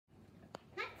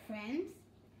friends.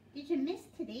 Did you miss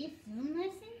today's Zoom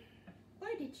lesson? Or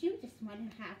did you just want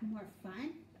to have more fun?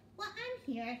 Well,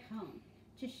 I'm here at home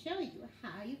to show you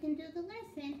how you can do the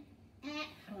lesson at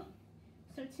home.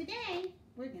 So today,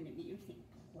 we're going to be using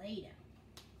Play-Doh.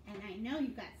 And I know you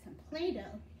got some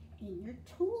Play-Doh in your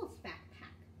tools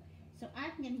backpack. So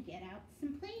I'm going to get out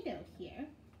some Play-Doh here.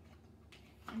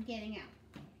 I'm getting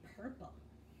out purple.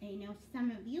 I know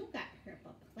some of you got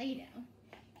purple Play-Doh.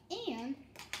 And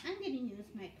I'm going to use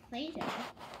my Play-Doh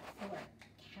for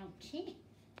counting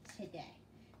today.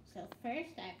 So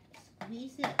first I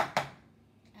squeeze it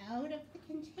out of the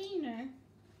container,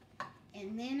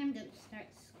 and then I'm going to start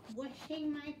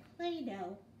squishing my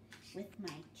Play-Doh with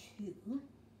my two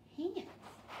hands.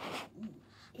 Ooh,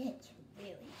 it's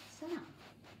really soft.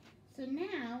 So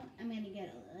now I'm going to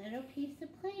get a little piece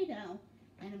of Play-Doh,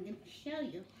 and I'm going to show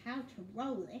you how to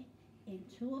roll it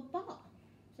into a ball.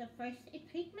 So first I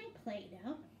take my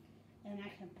Play-Doh, and I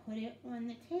can put it on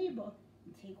the table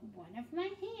and take one of my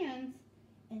hands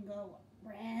and go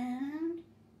around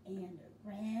and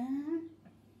around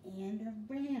and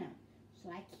around.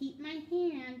 So I keep my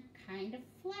hand kind of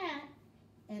flat,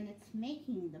 and it's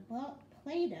making the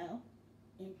Play-Doh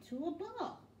into a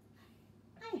ball.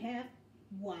 I have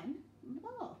one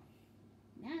ball.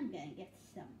 Now I'm going to get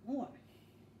some more.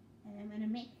 And I'm going to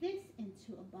make this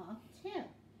into a ball too.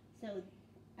 So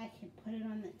I can put it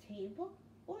on the table,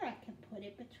 or I can put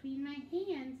it between my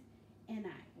hands, and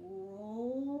I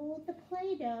roll the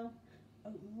Play-Doh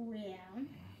around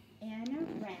and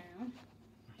around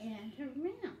and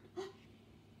around.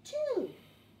 Two.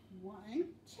 1,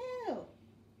 2. I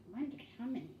wonder how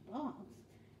many balls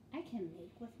I can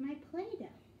make with my Play-Doh.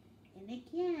 And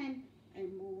again,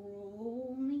 I'm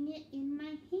rolling it in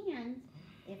my hands.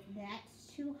 If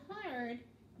that's too hard,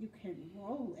 you can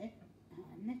roll it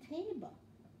on the table.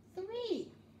 3.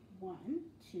 1,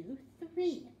 2,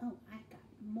 3. Oh, I got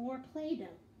more Play-Doh.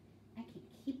 I can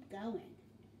keep going.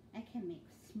 I can make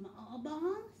small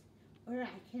balls, or I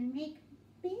can make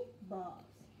big balls.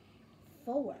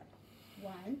 4.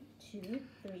 1, 2,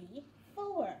 3,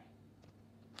 4.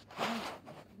 I want to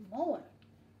make more.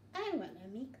 I want to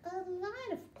make a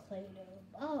lot of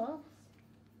Play-Doh balls.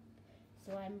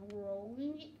 So I'm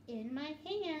rolling it in my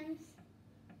hands.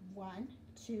 1,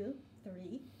 2,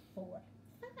 3, 4,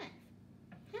 5.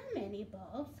 How many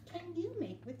balls can you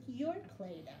make with your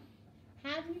Play-Doh?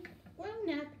 Have you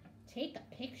grown up? Take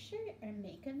a picture or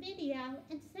make a video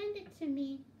and send it to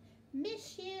me.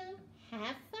 Miss you.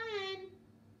 Have fun.